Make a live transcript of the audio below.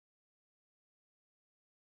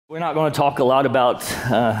We're not going to talk a lot about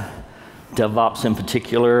DevOps in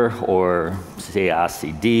particular, or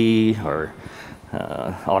CI/CD, or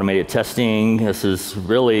automated testing. This is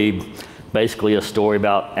really basically a story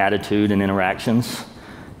about attitude and interactions.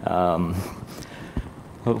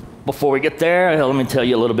 Before we get there, let me tell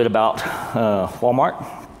you a little bit about Walmart.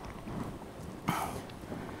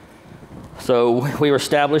 So we were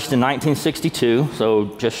established in 1962, so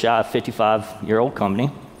just shy of 55-year-old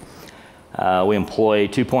company. We employ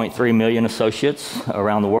 2.3 million associates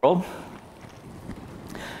around the world.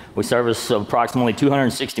 We service approximately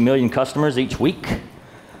 260 million customers each week.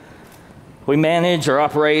 We manage or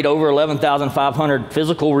operate over 11,500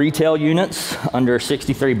 physical retail units under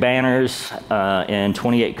 63 banners in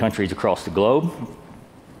 28 countries across the globe.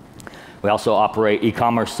 We also operate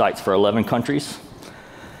e-commerce sites for 11 countries.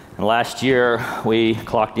 And last year, we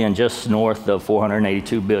clocked in just north of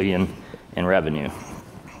 482 billion in revenue.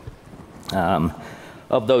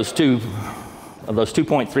 Of those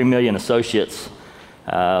 2.3 million associates,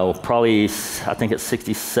 probably, I think it's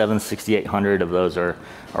 6,800 of those are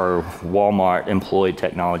Walmart employed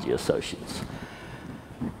technology associates.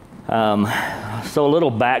 So a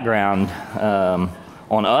little background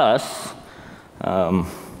on us. I'll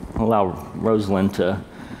allow Rosalind to.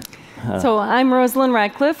 So I'm Rosalind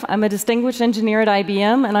Radcliffe. I'm a distinguished engineer at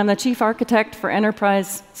IBM, and I'm the chief architect for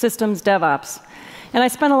Enterprise Systems DevOps. And I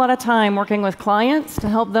spend a lot of time working with clients to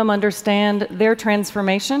help them understand their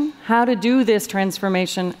transformation, how to do this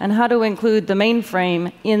transformation, and how to include the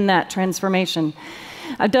mainframe in that transformation.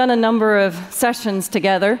 I've done a number of sessions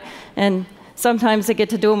together, and sometimes I get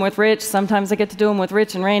to do them with Rich, sometimes I get to do them with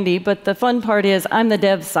Rich and Randy, but the fun part is I'm the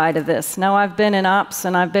dev side of this. Now, I've been in ops,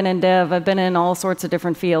 and I've been in dev, I've been in all sorts of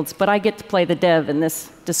different fields, but I get to play the dev in this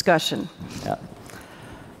discussion. Yeah.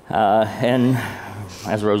 And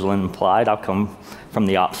as Rosalind implied, I'll come from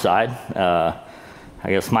the ops side. I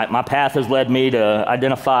guess my path has led me to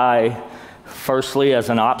identify firstly as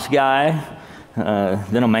an ops guy,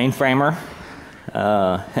 then a mainframer,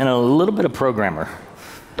 and a little bit of programmer.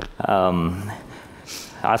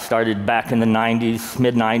 I started back in the 90s,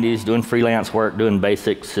 mid-90s, doing freelance work, doing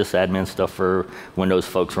basic sysadmin stuff for Windows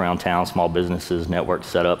folks around town, small businesses, network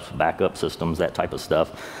setups, backup systems, that type of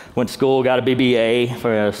stuff. Went to school, got a BBA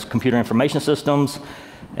for computer information systems,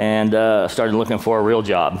 and started looking for a real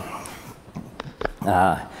job.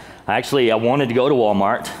 I wanted to go to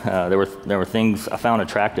Walmart. There were things I found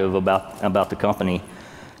attractive about the company,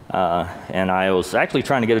 and I was actually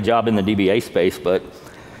trying to get a job in the DBA space, but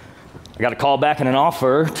I got a call back and an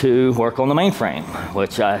offer to work on the mainframe,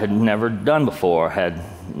 which I had never done before. Had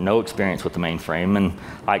no experience with the mainframe, and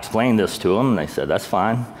I explained this to them, and they said, "That's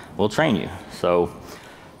fine, we'll train you." So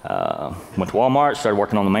went to Walmart, started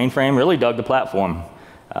working on the mainframe, really dug the platform.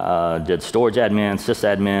 Did storage admin,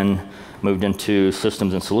 sysadmin, moved into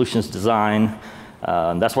systems and solutions design.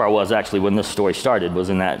 That's where I was actually when this story started, was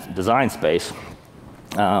in that design space.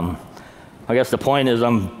 I guess the point is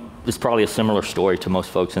it's probably a similar story to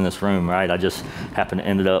most folks in this room, right? I just happened to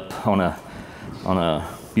end up on a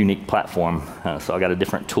unique platform, so I got a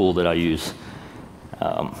different tool that I use.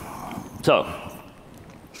 So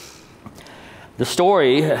the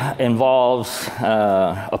story involves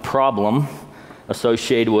a problem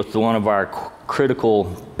associated with one of our critical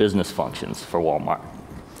business functions for Walmart,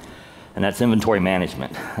 and that's inventory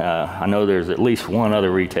management. I know there's at least one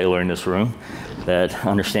other retailer in this room that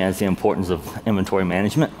understands the importance of inventory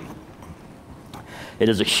management. It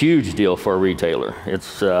is a huge deal for a retailer.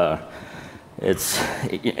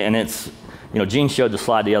 Gene showed the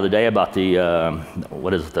slide the other day about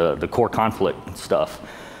the core conflict stuff,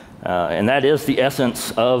 and that is the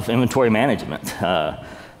essence of inventory management.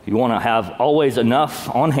 You want to have always enough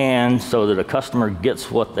on hand so that a customer gets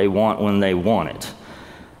what they want when they want it.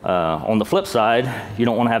 On the flip side, you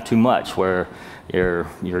don't want to have too much where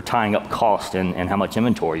you're tying up cost and how much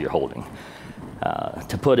inventory you're holding.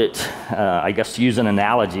 To put it, I guess to use an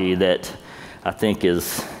analogy that I think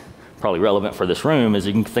is probably relevant for this room, is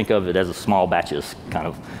you can think of it as a small batches kind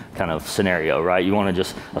of scenario, right? You want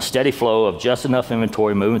just a steady flow of just enough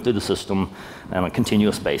inventory moving through the system on a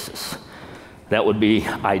continuous basis. That would be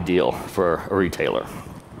ideal for a retailer.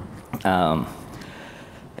 And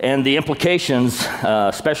the implications,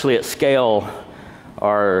 especially at scale,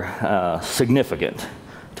 are significant,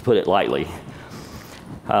 to put it lightly.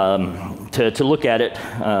 To look at it,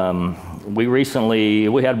 we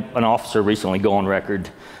had an officer recently go on record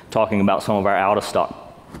talking about some of our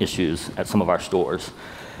out-of-stock issues at some of our stores.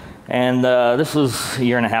 And this was a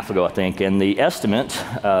year and a half ago, I think, and the estimate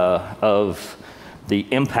of the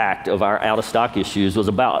impact of our out-of-stock issues was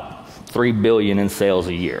about $3 billion in sales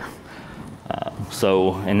a year.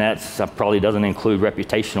 So, and that probably doesn't include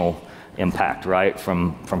reputational impact, right,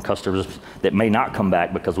 from customers that may not come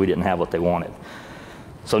back because we didn't have what they wanted.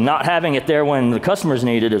 So not having it there when the customers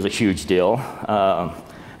need it is a huge deal.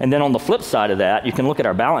 And then on the flip side of that, you can look at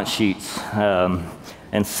our balance sheets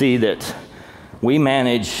and see that we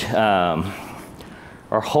manage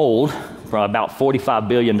or hold for about $45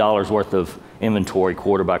 billion worth of inventory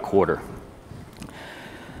quarter by quarter.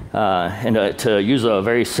 And to use a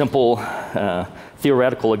very simple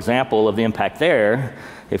theoretical example of the impact there,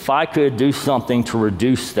 if I could do something to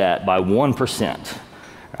reduce that by 1%,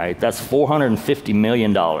 right, that's $450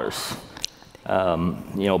 million.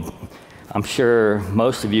 You know, I'm sure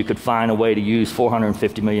most of you could find a way to use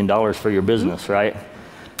 $450 million for your business, right?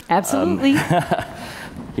 Absolutely.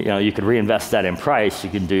 You know, you could reinvest that in price. You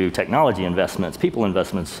could do technology investments, people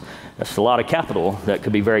investments. That's a lot of capital that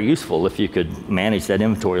could be very useful if you could manage that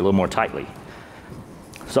inventory a little more tightly.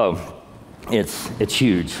 So it's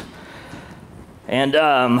huge. And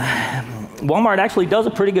Walmart actually does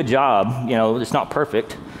a pretty good job. You know, it's not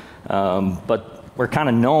perfect, but we're kind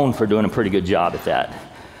of known for doing a pretty good job at that.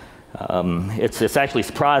 It's actually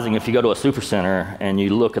surprising if you go to a supercenter and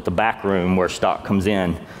you look at the back room where stock comes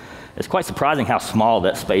in. It's quite surprising how small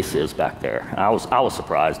that space is back there. I was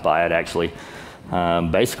surprised by it, actually.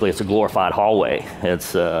 Basically, it's a glorified hallway.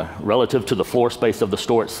 It's relative to the floor space of the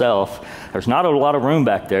store itself. There's not a lot of room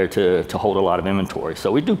back there to hold a lot of inventory.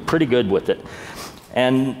 So we do pretty good with it.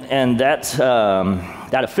 And that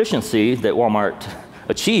efficiency that Walmart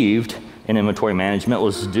achieved in inventory management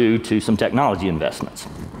was due to some technology investments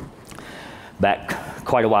back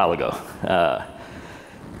quite a while ago.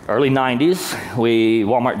 Early 90s,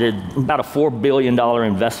 Walmart did about a $4 billion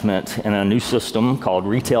investment in a new system called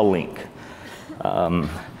Retail Link. A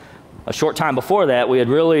short time before that, we had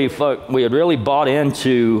really bought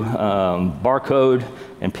into barcode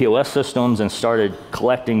and POS systems and started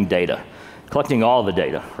collecting data, collecting all the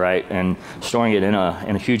data, right, and storing it in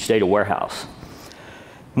a huge data warehouse.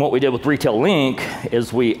 And what we did with Retail Link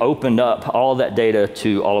is we opened up all that data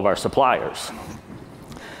to all of our suppliers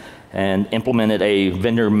and implemented a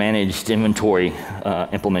vendor-managed inventory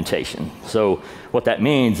implementation. So what that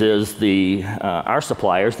means is our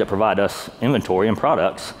suppliers that provide us inventory and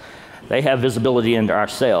products, they have visibility into our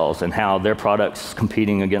sales and how their products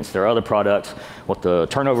competing against their other products, what the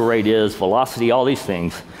turnover rate is, velocity, all these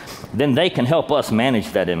things. Then they can help us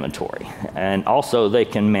manage that inventory. And also they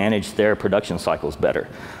can manage their production cycles better.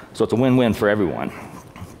 So it's a win-win for everyone.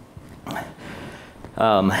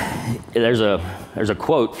 There's a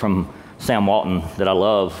quote from Sam Walton that I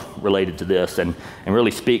love related to this and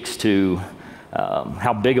really speaks to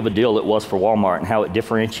how big of a deal it was for Walmart and how it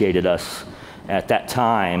differentiated us at that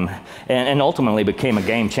time and ultimately became a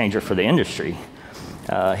game changer for the industry.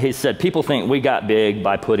 He said, people think we got big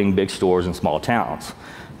by putting big stores in small towns,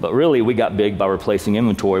 but really we got big by replacing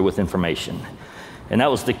inventory with information. And that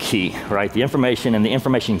was the key, right? The information and the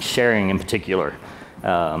information sharing in particular.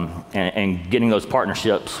 And getting those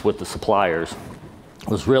partnerships with the suppliers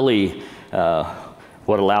was really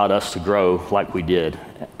what allowed us to grow like we did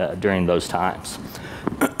during those times.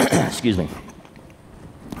 Excuse me.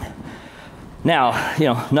 Now, you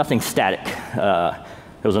know, nothing's static.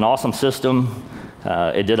 It was an awesome system.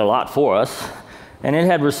 It did a lot for us, and it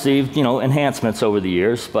had received, you know, enhancements over the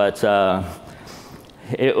years, but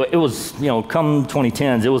it was, you know, come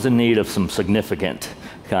 2010s, it was in need of some significant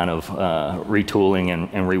kind of retooling and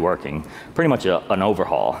reworking, pretty much an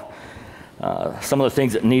overhaul. Some of the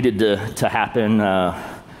things that needed to happen,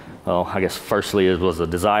 well, I guess firstly it was a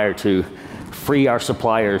desire to free our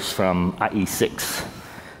suppliers from IE6.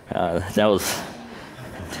 That was,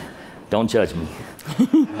 don't judge me.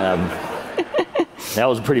 That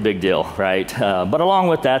was a pretty big deal, right? But along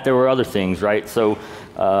with that, there were other things, right? So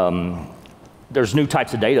there's new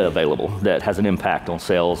types of data available that has an impact on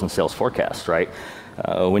sales and sales forecasts, right?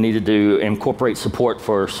 We needed to incorporate support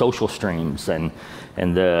for social streams and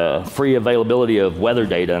the free availability of weather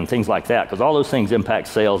data and things like that, because all those things impact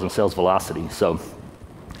sales and sales velocity. So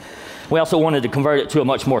we also wanted to convert it to a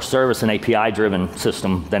much more service and API-driven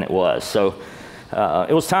system than it was. So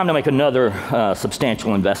it was time to make another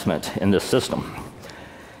substantial investment in this system.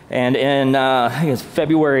 And in I think it's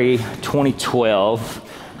February 2012,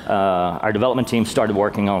 our development team started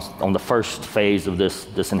working on the first phase of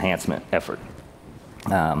this enhancement effort.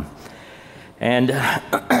 And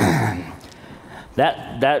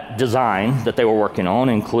that design that they were working on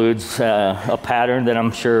includes a pattern that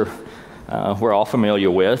I'm sure we're all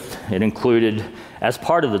familiar with. It included, as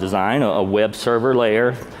part of the design, a web server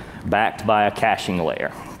layer backed by a caching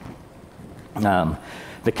layer.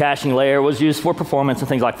 The caching layer was used for performance and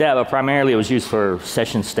things like that, but primarily it was used for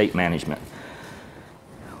session state management.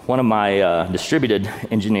 One of my distributed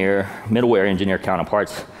engineer, middleware engineer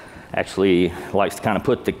counterparts actually likes to kind of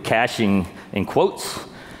put the caching in quotes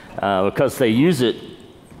because they use it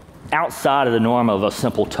outside of the norm of a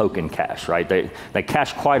simple token cache, right? They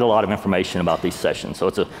cache quite a lot of information about these sessions, so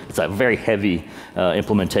it's a very heavy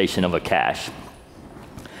implementation of a cache.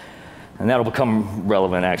 And that'll become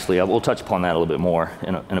relevant, actually. We'll touch upon that a little bit more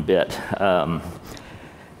in a bit.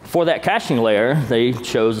 For that caching layer, they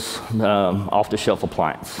chose off-the-shelf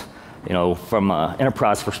appliance. You know, from an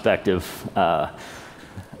enterprise perspective,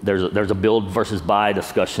 there's a build versus buy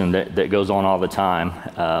discussion that goes on all the time.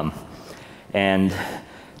 And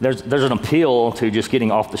there's an appeal to just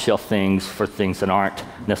getting off-the-shelf things for things that aren't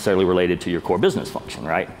necessarily related to your core business function,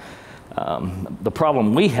 right? The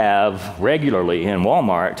problem we have regularly in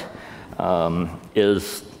Walmart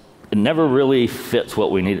is it never really fits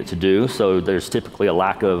what we need it to do, so there's typically a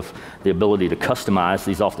lack of the ability to customize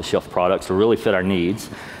these off-the-shelf products to really fit our needs.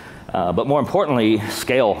 But more importantly,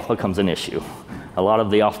 scale becomes an issue. A lot of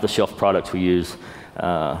the off-the-shelf products we use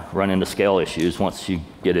run into scale issues once you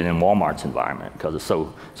get it in Walmart's environment because it's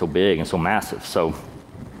so big and so massive. So,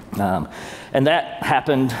 and that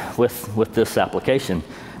happened with this application.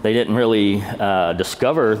 They didn't really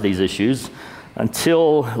discover these issues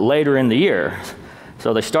until later in the year.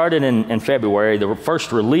 So they started in February. The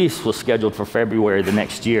first release was scheduled for February the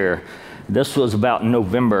next year. This was about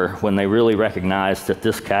November when they really recognized that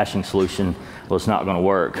this caching solution was not going to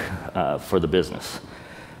work for the business,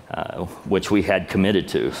 which we had committed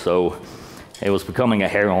to. So it was becoming a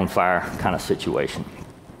hair on fire kind of situation.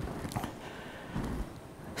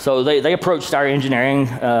 So they approached our engineering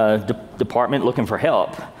department looking for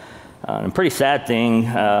help. And a pretty sad thing,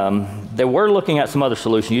 they were looking at some other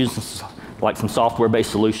solutions, using like some software-based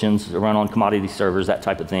solutions that run on commodity servers, that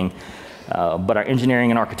type of thing. But our engineering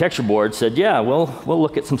and architecture board said, yeah, we'll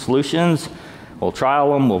look at some solutions, we'll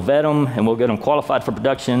trial them, we'll vet them, and we'll get them qualified for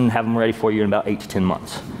production, have them ready for you in about 8 to 10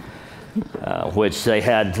 months, which they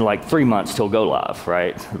had like 3 months till go live,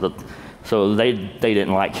 right? So they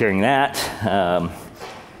didn't like hearing that,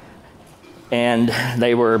 and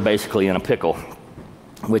they were basically in a pickle,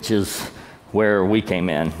 which is where we came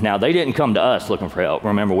in. Now, they didn't come to us looking for help.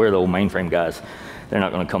 Remember, we're the old mainframe guys. They're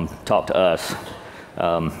not going to come talk to us.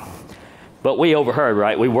 But we overheard,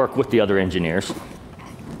 right? We work with the other engineers.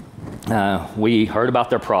 We heard about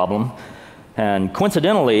their problem. And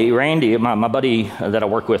coincidentally, Randy, my buddy that I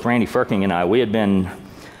work with, Randy Firking, and I, we had been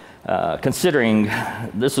considering,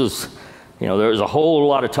 this was, you know, there was a whole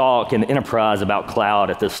lot of talk in the enterprise about cloud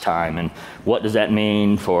at this time, and what does that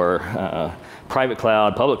mean for private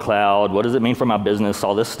cloud, public cloud, what does it mean for my business,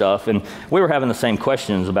 all this stuff. And we were having the same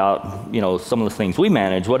questions about, you know, some of the things we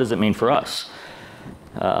manage, what does it mean for us?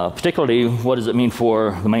 Particularly, what does it mean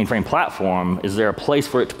for the mainframe platform? Is there a place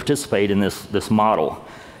for it to participate in this model?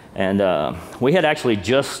 And we had actually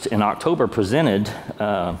just in October presented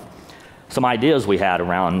some ideas we had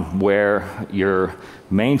around where your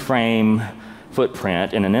mainframe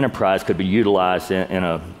footprint in an enterprise could be utilized in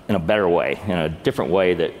a better way, in a different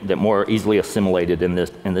way that more easily assimilated in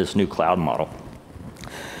this new cloud model,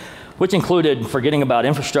 which included forgetting about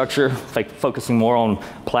infrastructure, focusing more on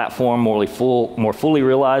platform, more fully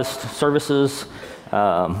realized services,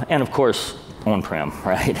 and of course, on-prem,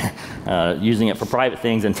 right? Using it for private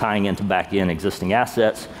things and tying into back-end existing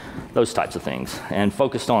assets, those types of things, and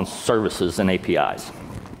focused on services and APIs.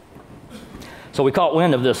 So we caught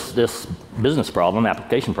wind of this business problem,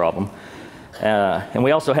 application problem, and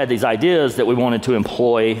we also had these ideas that we wanted to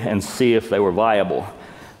employ and see if they were viable.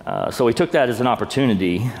 So we took that as an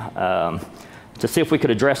opportunity to see if we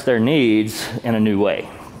could address their needs in a new way.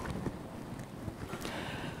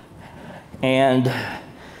 And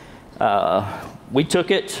we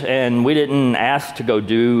took it, and we didn't ask to go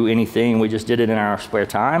do anything. We just did it in our spare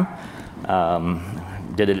time.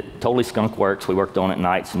 Did it totally skunk works. We worked on it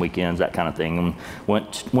nights and weekends, that kind of thing, and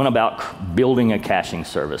went about building a caching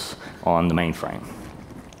service on the mainframe.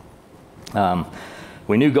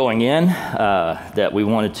 We knew going in that we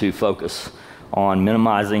wanted to focus on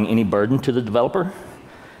minimizing any burden to the developer,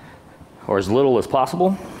 or as little as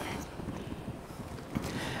possible.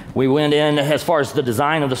 We went in, as far as the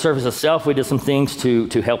design of the service itself, we did some things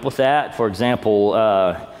to help with that. For example,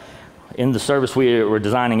 in the service we were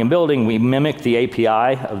designing and building, we mimicked the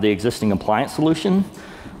API of the existing compliance solution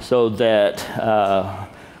so that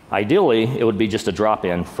ideally it would be just a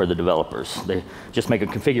drop-in for the developers. They just make a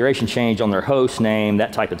configuration change on their host name,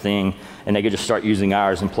 that type of thing, and they could just start using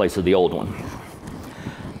ours in place of the old one.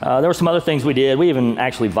 There were some other things we did. We even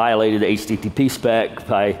actually violated the HTTP spec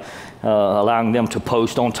by allowing them to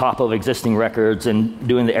post on top of existing records and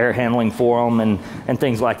doing the error handling for them and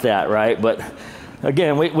things like that, right? But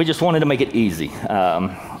again, we just wanted to make it easy.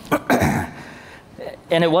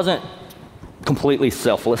 And it wasn't completely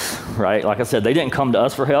selfless, right? Like I said, they didn't come to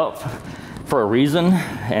us for help for a reason,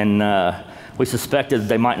 and we suspected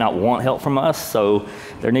they might not want help from us, so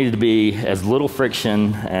there needed to be as little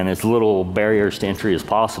friction and as little barriers to entry as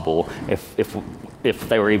possible if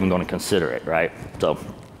they were even going to consider it, right? So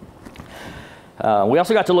we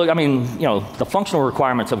also got to look, I mean, you know, the functional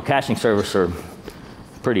requirements of a caching service are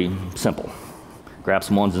pretty simple. Grab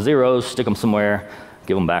some ones and zeros, stick them somewhere,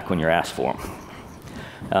 give them back when you're asked for them.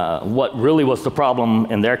 What really was the problem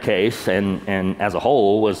in their case, and as a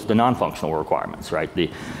whole, was the non-functional requirements, right? The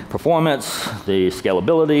performance, the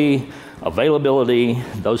scalability, availability,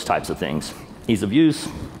 those types of things. Ease of use.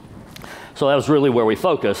 So that was really where we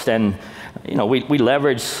focused, and you know, we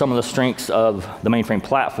leveraged some of the strengths of the mainframe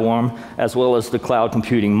platform as well as the cloud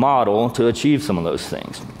computing model to achieve some of those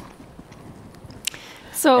things.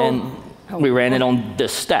 So, and we ran it on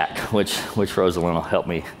this stack, which Rosalind will help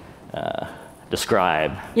me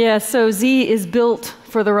describe. Yeah, so Z is built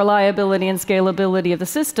for the reliability and scalability of the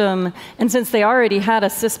system, and since they already had a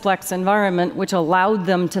Sysplex environment which allowed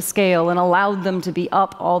them to scale and allowed them to be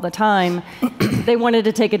up all the time, they wanted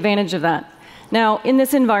to take advantage of that. Now, in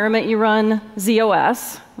this environment, you run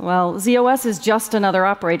ZOS. Well, ZOS is just another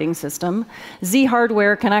operating system. Z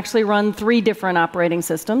hardware can actually run 3 different operating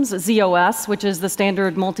systems. ZOS, which is the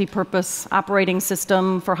standard multi-purpose operating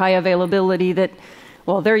system for high availability that,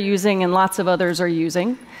 well, they're using and lots of others are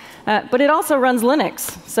using. But it also runs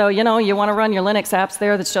Linux. So, you know, you want to run your Linux apps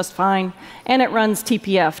there, that's just fine. And it runs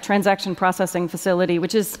TPF, Transaction Processing Facility,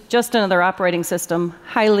 which is just another operating system,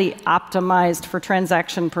 highly optimized for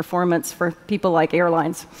transaction performance for people like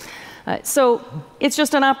airlines. So it's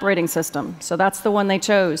just an operating system. So that's the one they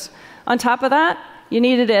chose. On top of that, you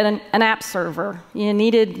needed an app server. You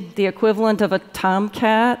needed the equivalent of a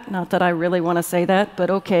Tomcat. Not that I really want to say that,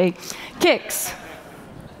 but OK. Kix.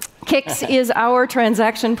 Kix is our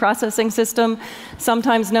transaction processing system,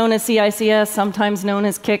 sometimes known as CICS, sometimes known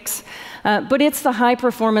as Kix. But it's the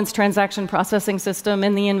high-performance transaction processing system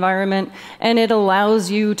in the environment, and it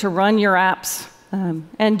allows you to run your apps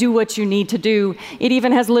and do what you need to do. It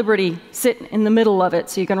even has Liberty sit in the middle of it,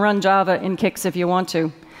 so you can run Java in Kix if you want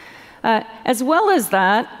to. As well as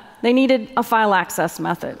that, they needed a file access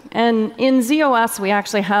method. And in ZOS, we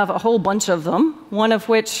actually have a whole bunch of them, one of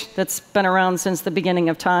which that's been around since the beginning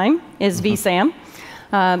of time is vSAM.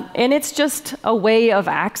 And it's just a way of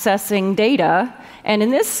accessing data. And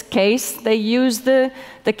in this case, they use the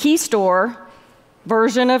key store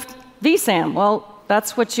version of vSAM. Well,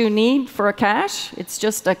 that's what you need for a cache. It's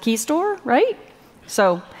just a key store, right?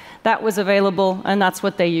 So that was available, and that's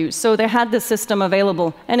what they used. So they had the system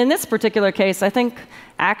available. And in this particular case, I think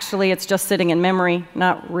actually it's just sitting in memory,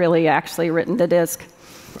 not really actually written to disk.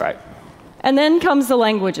 Right. And then comes the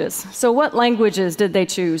languages. So what languages did they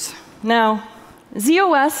choose? Now,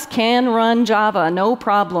 ZOS can run Java, no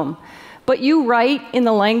problem. But you write in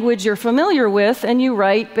the language you're familiar with, and you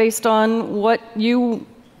write based on what you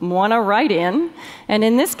want to write in. And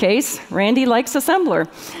in this case, Randy likes assembler.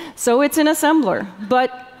 So it's an assembler.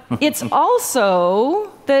 But it's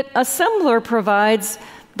also that assembler provides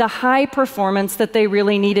the high performance that they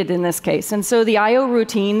really needed in this case. And so the I/O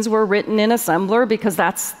routines were written in assembler because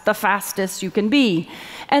that's the fastest you can be.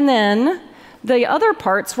 And then the other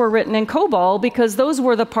parts were written in COBOL because those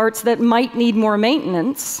were the parts that might need more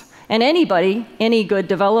maintenance. And anybody, any good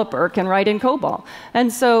developer, can write in COBOL.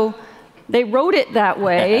 And so they wrote it that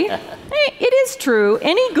way. It is true.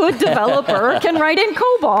 Any good developer can write in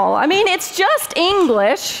COBOL. I mean, it's just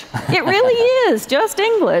English. It really is just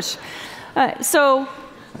English. So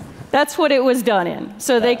that's what it was done in.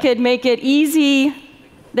 So they could make it easy.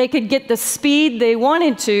 They could get the speed they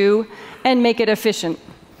wanted to and make it efficient.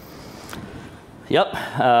 Yep.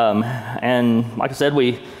 And like I said,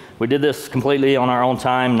 we did this completely on our own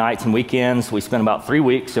time, nights and weekends. We spent about 3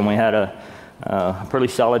 weeks, and we had a pretty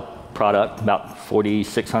solid product, about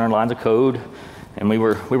 4,600 lines of code, and we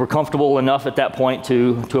were comfortable enough at that point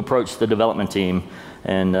to approach the development team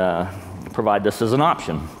and provide this as an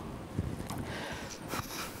option.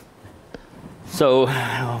 So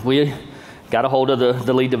we got a hold of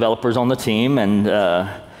the lead developers on the team, and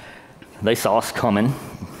they saw us coming,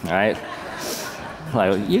 right?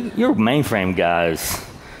 Like, you're mainframe guys.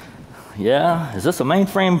 Yeah, is this a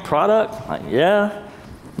mainframe product? Like, yeah.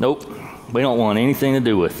 Nope, we don't want anything to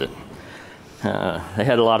do with it. They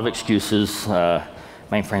had a lot of excuses.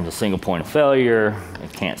 Mainframe's a single point of failure.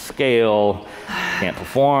 It can't scale, can't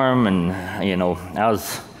perform, and you know, I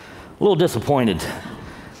was a little disappointed,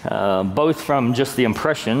 both from just the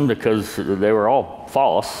impression because they were all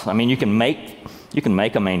false. I mean, you can make You can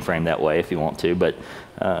make a mainframe that way if you want to, but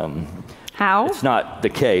how? It's not the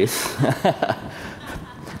case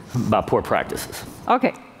by poor practices.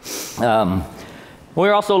 Okay. We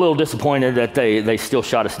were also a little disappointed that they still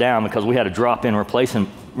shot us down because we had a drop-in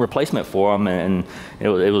replacement for them, and it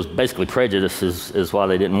was basically prejudice is why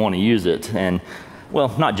they didn't want to use it. And, well,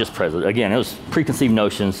 not just prejudice. Again, it was preconceived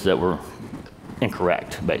notions that were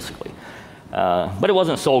incorrect, basically. But it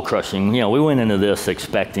wasn't soul-crushing. You know, we went into this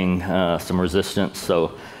expecting some resistance,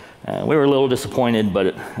 so we were a little disappointed,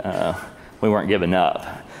 but we weren't giving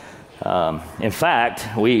up. In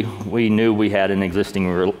fact, we knew we had an existing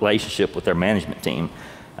relationship with their management team.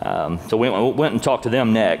 So we went and talked to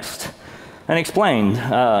them next and explained,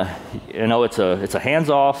 you know, it's a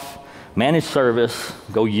hands-off, managed service.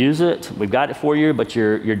 Go use it. We've got it for you, but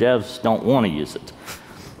your devs don't want to use it.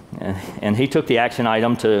 And he took the action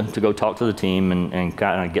item to go talk to the team and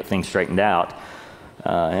kind of get things straightened out.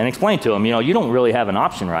 And explained to them, you know, you don't really have an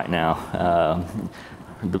option right now.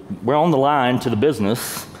 We're on the line to the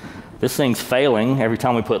business. This thing's failing every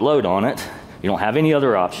time we put load on it. You don't have any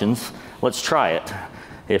other options. Let's try it.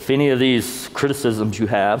 If any of these criticisms you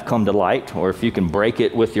have come to light, or if you can break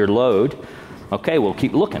it with your load, okay, we'll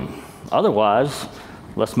keep looking. Otherwise,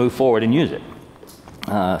 let's move forward and use it.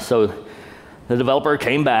 So the developer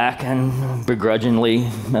came back and begrudgingly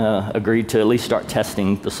agreed to at least start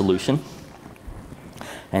testing the solution.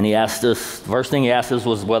 And he asked us, the first thing he asked us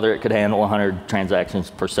was whether it could handle 100 transactions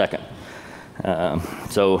per second.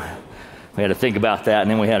 So we had to think about that, and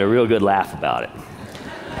then we had a real good laugh about it.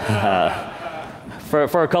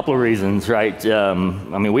 For a couple of reasons, right? I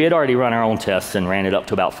mean, we had already run our own tests and ran it up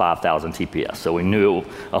to about 5,000 TPS, so we knew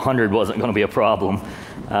 100 wasn't going to be a problem.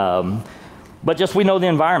 But just we know the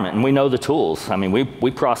environment and we know the tools. I mean,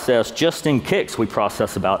 we process, just in kicks, we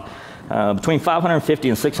process about between 550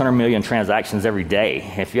 and 600 million transactions every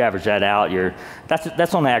day. If you average that out,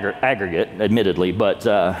 that's on aggregate, admittedly, but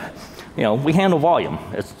you know, we handle volume.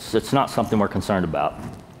 It's not something we're concerned about.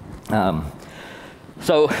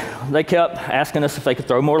 So they kept asking us if they could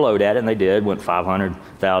throw more load at it, and they did. Went 500,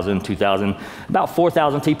 1,000, 2,000, about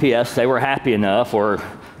 4,000 TPS. They were happy enough, or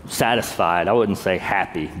satisfied. I wouldn't say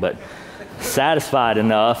happy, but satisfied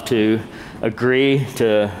enough to agree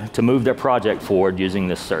to move their project forward using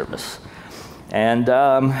this service. And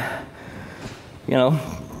you know,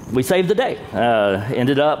 we saved the day.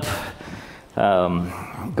 Ended up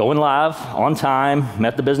going live on time,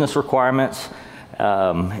 met the business requirements.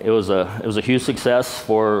 It was a huge success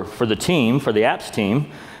for the team, for the apps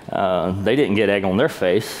team. They didn't get egg on their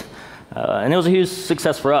face. And it was a huge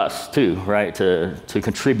success for us too, right? To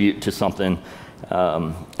contribute to something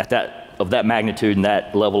of that magnitude and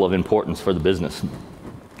that level of importance for the business.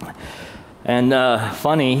 And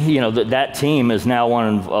funny, you know, that team is now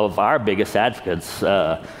one of our biggest advocates.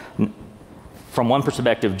 From one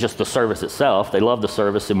perspective, just the service itself. They love the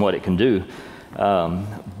service and what it can do.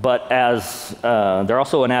 But as they're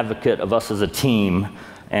also an advocate of us as a team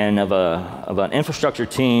and of an infrastructure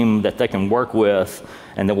team that they can work with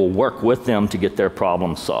and that will work with them to get their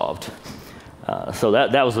problems solved. So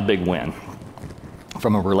that was a big win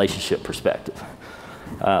from a relationship perspective.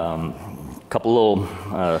 Couple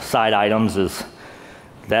little side items is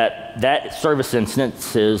that service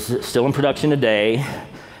instance is still in production today.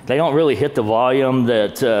 They don't really hit the volume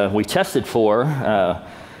that we tested for,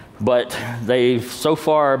 but they've so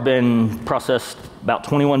far been processed about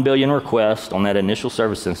 21 billion requests on that initial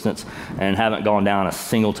service instance and haven't gone down a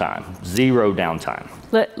single time. Zero downtime.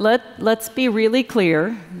 Let's be really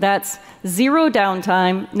clear. That's zero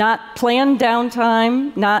downtime, not planned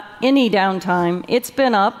downtime, not any downtime. It's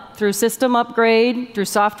been up through system upgrade, through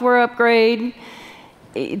software upgrade.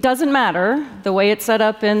 It doesn't matter the way it's set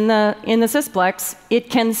up in the Sysplex.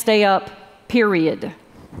 It can stay up, period.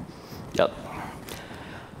 Yep.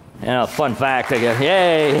 And a fun fact, I guess,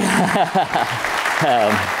 yay!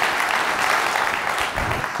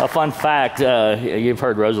 A fun fact, you've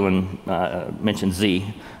heard Rosalind mention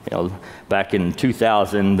Z. You know, back in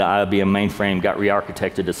 2000, the IBM mainframe got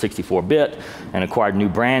re-architected to 64-bit and acquired new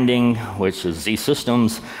branding, which is Z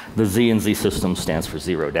Systems. The Z in Z Systems stands for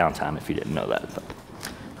zero downtime, if you didn't know that. But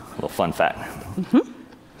a little fun fact.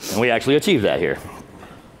 Mm-hmm. And we actually achieved that here.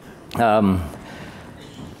 And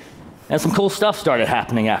some cool stuff started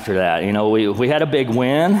happening after that. You know, we had a big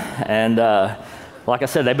win, and like I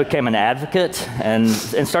said, they became an advocate and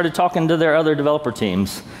started talking to their other developer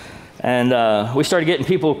teams. And we started getting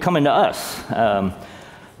people coming to us.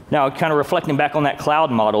 Now, kind of reflecting back on that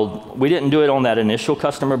cloud model, we didn't do it on that initial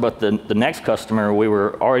customer, but the next customer, we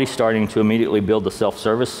were already starting to immediately build the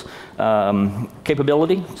self-service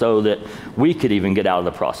capability so that we could even get out of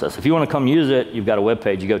the process. If you want to come use it, you've got a web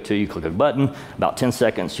page you go to, you click a button, about 10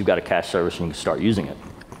 seconds, you've got a cache service and you can start using it.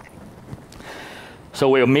 So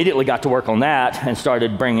we immediately got to work on that and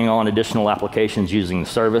started bringing on additional applications using the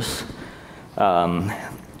service.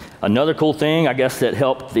 Another cool thing, I guess, that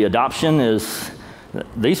helped the adoption is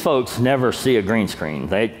these folks never see a green screen.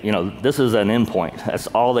 This is an endpoint. That's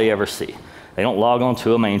all they ever see. They don't log on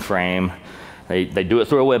to a mainframe. They do it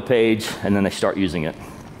through a web page, and then they start using it.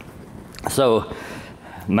 So,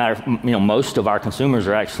 most of our consumers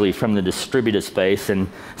are actually from the distributed space, and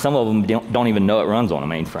some of them don't even know it runs on a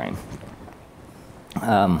mainframe.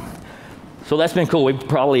 So that's been cool. We've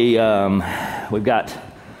got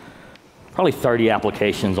probably 30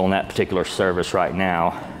 applications on that particular service right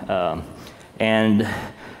now. And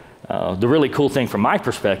the really cool thing from my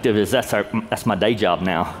perspective is that's my day job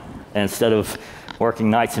now. And instead of working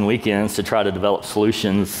nights and weekends to try to develop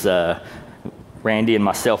solutions, Randy and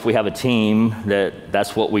myself, we have a team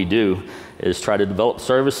that's what we do, is try to develop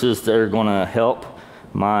services that are going to help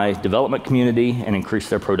my development community and increase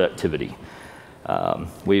their productivity.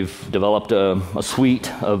 We've developed a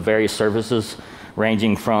suite of various services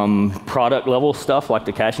ranging from product level stuff like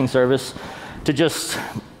the caching service to just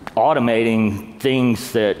automating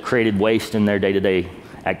things that created waste in their day-to-day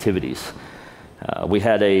activities. We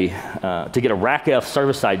had to get a RACF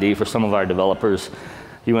service ID for some of our developers.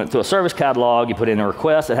 You went through a service catalog, you put in a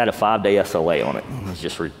request, it had a 5-day SLA on it. It's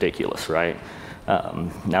just ridiculous, right?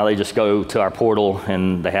 Now they just go to our portal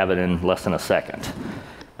and they have it in less than a second.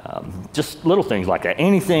 Just little things like that.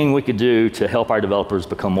 Anything we could do to help our developers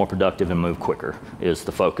become more productive and move quicker is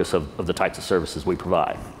the focus of the types of services we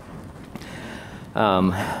provide.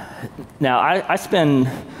 Now, I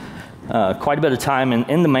spend quite a bit of time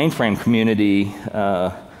in the mainframe community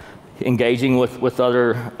engaging with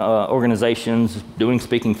other organizations, doing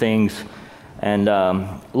speaking things, and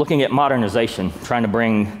looking at modernization, trying to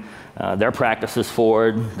bring their practices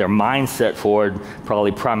forward, their mindset forward,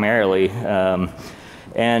 probably primarily.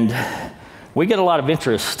 And we get a lot of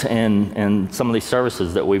interest in some of these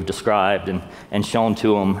services that we've described and shown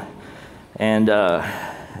to them. And a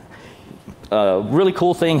really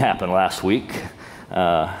cool thing happened last week.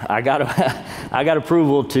 I got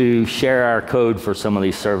approval to share our code for some of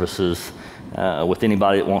these services with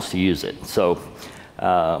anybody that wants to use it. So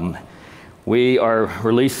we are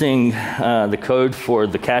releasing the code for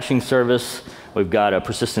the caching service. We've got a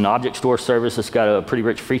persistent object store service that's got a pretty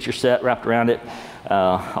rich feature set wrapped around it.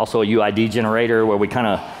 Also a UID generator where we kind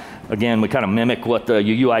of mimic what the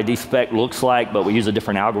UID spec looks like, but we use a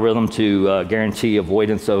different algorithm to guarantee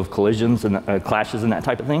avoidance of collisions and clashes and that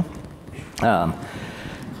type of thing.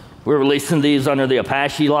 We're releasing these under the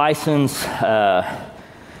Apache license. So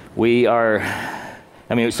we're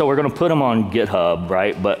going to put them on GitHub,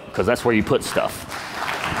 right? But because that's where you put stuff,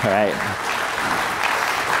 right?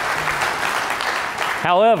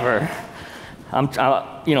 However, I've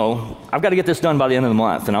got to get this done by the end of the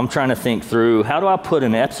month, and I'm trying to think through how do I put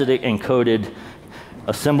an EBCDIC encoded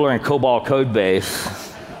assembler and COBOL code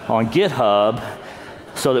base on GitHub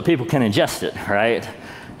so that people can ingest it, right?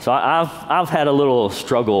 So I've had a little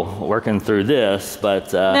struggle working through this,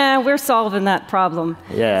 but we're solving that problem.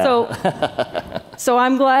 Yeah. So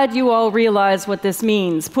I'm glad you all realize what this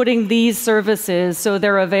means, putting these services so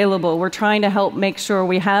they're available. We're trying to help make sure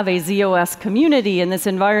we have a ZOS community in this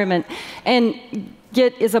environment. And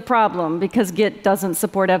Git is a problem because Git doesn't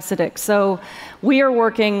support EBCDIC. So we are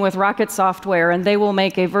working with Rocket Software, and they will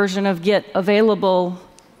make a version of Git available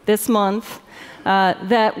this month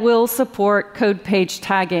that will support code page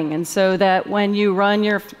tagging. And so that when you run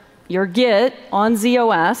your Git on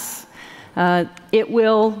ZOS, it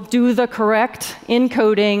will do the correct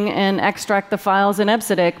encoding and extract the files in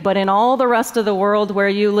EBCDIC, but in all the rest of the world where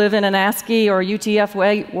you live in an ASCII or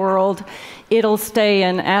UTF-8 world, it'll stay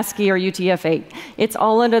in ASCII or UTF-8. It's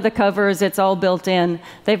all under the covers, it's all built in.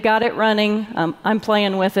 They've got it running, I'm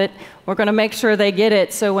playing with it. We're going to make sure they get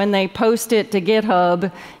it, so when they post it to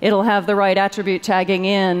GitHub, it'll have the right attribute tagging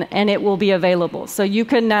in, and it will be available. So you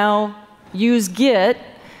can now use Git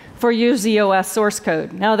for your ZOS source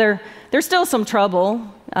code. Now, there's still some trouble.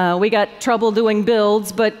 We got trouble doing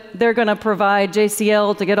builds, but they're going to provide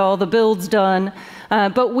JCL to get all the builds done.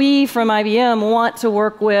 But we from IBM want to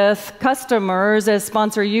work with customers as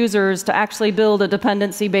sponsor users to actually build a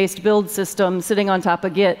dependency-based build system sitting on top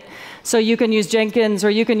of Git. So you can use Jenkins or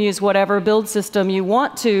you can use whatever build system you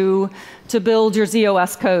want to build your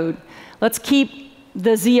ZOS code. Let's keep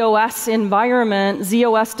the ZOS environment,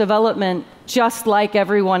 ZOS development just like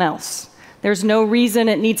everyone else. There's no reason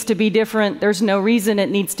it needs to be different. There's no reason it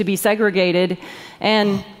needs to be segregated.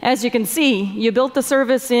 And as you can see, you built the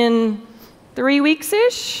service in 3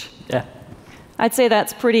 weeks-ish? Yeah. I'd say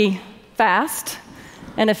that's pretty fast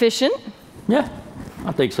and efficient. Yeah,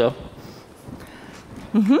 I think so.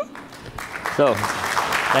 So,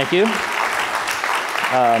 thank you.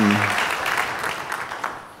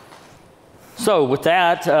 So with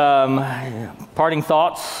that, parting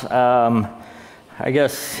thoughts. I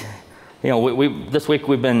guess, you know, this week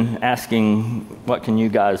we've been asking, what can you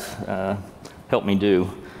guys help me do?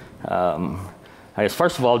 I guess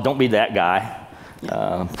first of all, don't be that guy,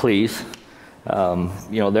 please. You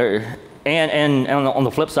know, and on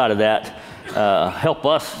the flip side of that, help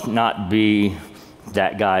us not be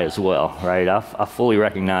that guy as well, right? I fully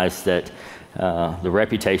recognize that the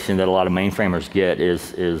reputation that a lot of mainframers get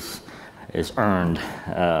is earned.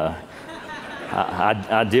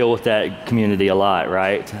 I deal with that community a lot,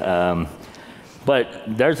 right? But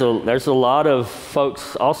there's a lot of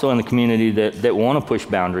folks also in the community that want to push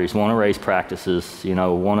boundaries, want to raise practices, you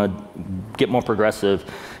know, want to get more progressive,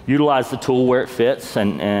 utilize the tool where it fits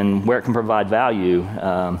and where it can provide value.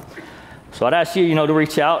 So I'd ask you, you know, to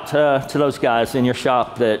reach out to those guys in your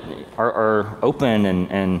shop that are open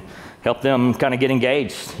and help them kind of get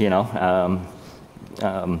engaged, you know.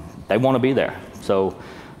 They want to be there. So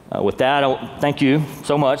with that, thank you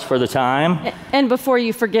so much for the time. And before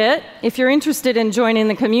you forget, if you're interested in joining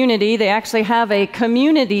the community, they actually have a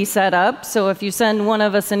community set up. So if you send one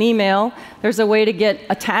of us an email, there's a way to get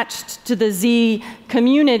attached to the Z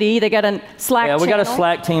community. They got a Slack channel. Yeah, we got a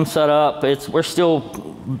Slack team set up. We're still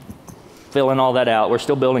filling all that out. We're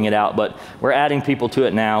still building it out, but we're adding people to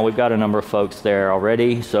it now. We've got a number of folks there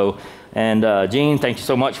already. So, and Gene, thank you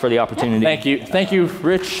so much for the opportunity. Thank you. Thank you,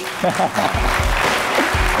 Rich. Thank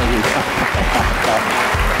you.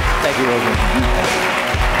 Thank you, Rosalind.